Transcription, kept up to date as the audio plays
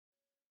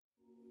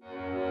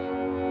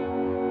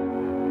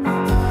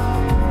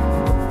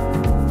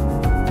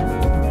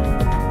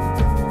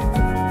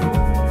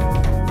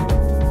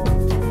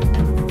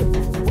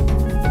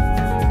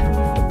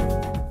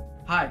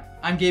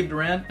Gabe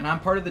Duran, and I'm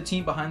part of the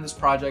team behind this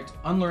project,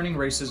 Unlearning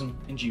Racism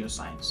in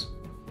Geoscience.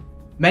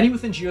 Many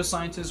within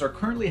geosciences are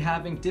currently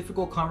having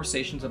difficult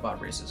conversations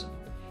about racism.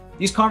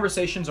 These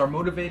conversations are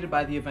motivated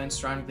by the events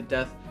surrounding the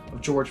death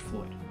of George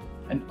Floyd,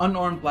 an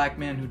unarmed black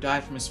man who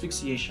died from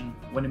asphyxiation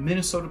when a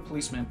Minnesota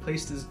policeman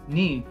placed his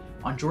knee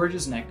on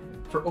George's neck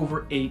for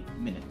over 8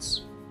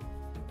 minutes.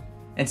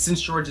 And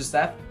since George's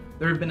death,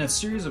 there have been a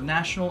series of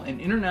national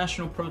and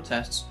international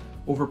protests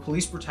over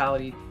police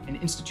brutality and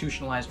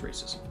institutionalized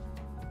racism.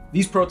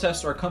 These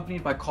protests are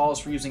accompanied by calls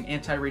for using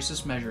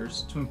anti-racist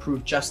measures to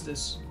improve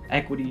justice,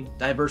 equity,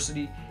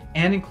 diversity,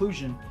 and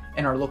inclusion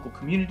in our local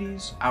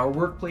communities, our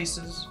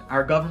workplaces,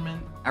 our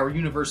government, our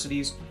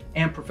universities,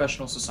 and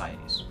professional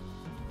societies.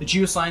 The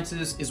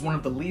geosciences is one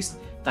of the least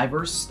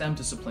diverse STEM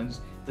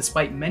disciplines,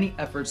 despite many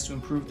efforts to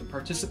improve the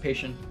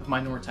participation of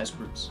minoritized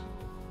groups.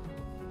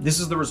 This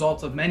is the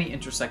result of many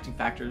intersecting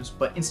factors,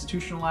 but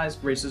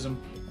institutionalized racism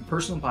and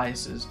personal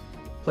biases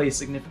play a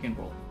significant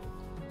role.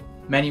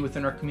 Many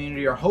within our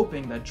community are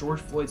hoping that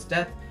George Floyd's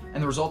death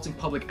and the resulting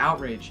public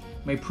outrage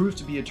may prove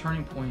to be a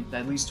turning point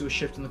that leads to a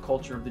shift in the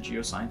culture of the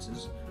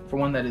geosciences, from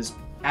one that is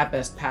at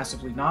best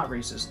passively not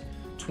racist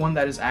to one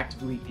that is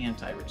actively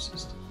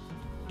anti-racist.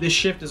 This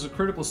shift is a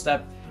critical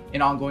step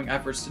in ongoing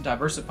efforts to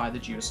diversify the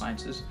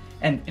geosciences,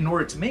 and in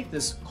order to make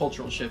this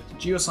cultural shift,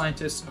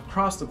 geoscientists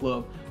across the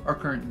globe are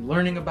currently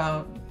learning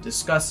about,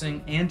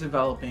 discussing, and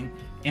developing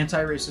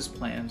anti-racist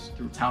plans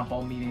through town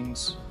hall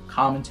meetings,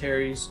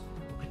 commentaries,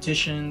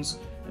 petitions,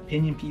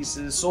 opinion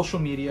pieces, social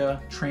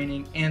media,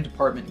 training, and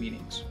department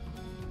meetings.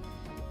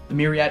 The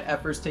myriad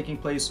efforts taking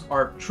place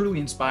are truly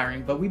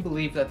inspiring, but we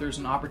believe that there's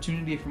an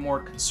opportunity for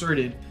more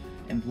concerted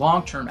and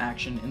long-term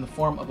action in the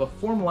form of a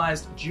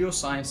formalized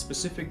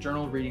geoscience-specific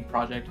journal reading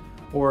project,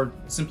 or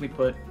simply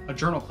put, a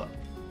journal club.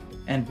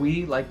 And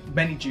we, like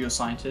many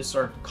geoscientists,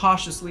 are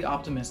cautiously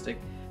optimistic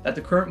that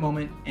the current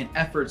moment and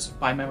efforts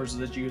by members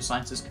of the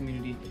geosciences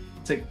community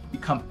to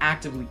become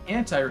actively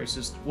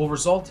anti-racist will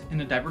result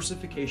in a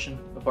diversification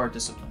of our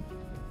discipline.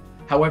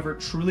 However,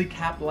 truly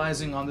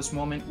capitalizing on this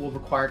moment will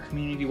require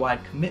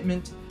community-wide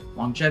commitment,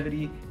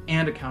 longevity,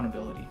 and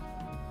accountability.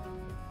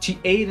 To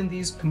aid in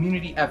these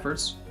community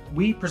efforts,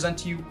 we present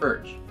to you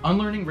URGE,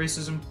 Unlearning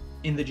Racism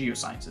in the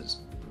Geosciences.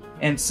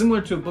 And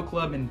similar to a book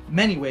club in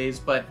many ways,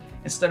 but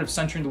instead of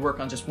centering the work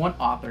on just one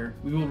author,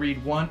 we will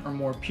read one or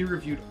more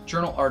peer-reviewed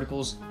journal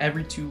articles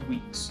every 2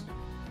 weeks.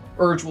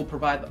 URGE will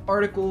provide the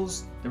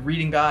articles, the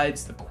reading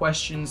guides, the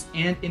questions,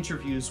 and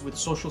interviews with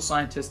social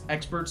scientist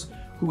experts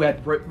who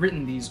had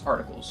written these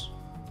articles.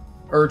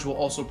 URGE will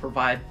also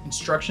provide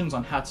instructions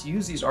on how to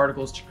use these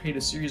articles to create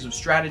a series of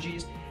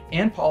strategies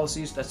and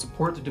policies that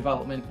support the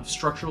development of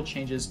structural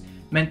changes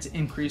meant to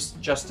increase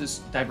justice,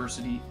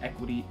 diversity,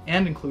 equity,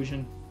 and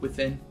inclusion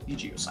within the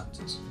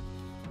geosciences.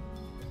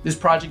 This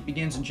project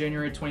begins in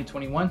January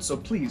 2021, so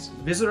please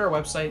visit our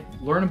website,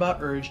 learn about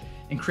URGE,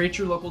 and create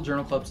your local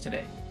journal clubs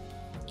today.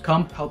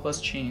 Come help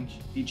us change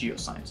the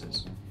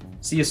geosciences.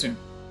 See you soon.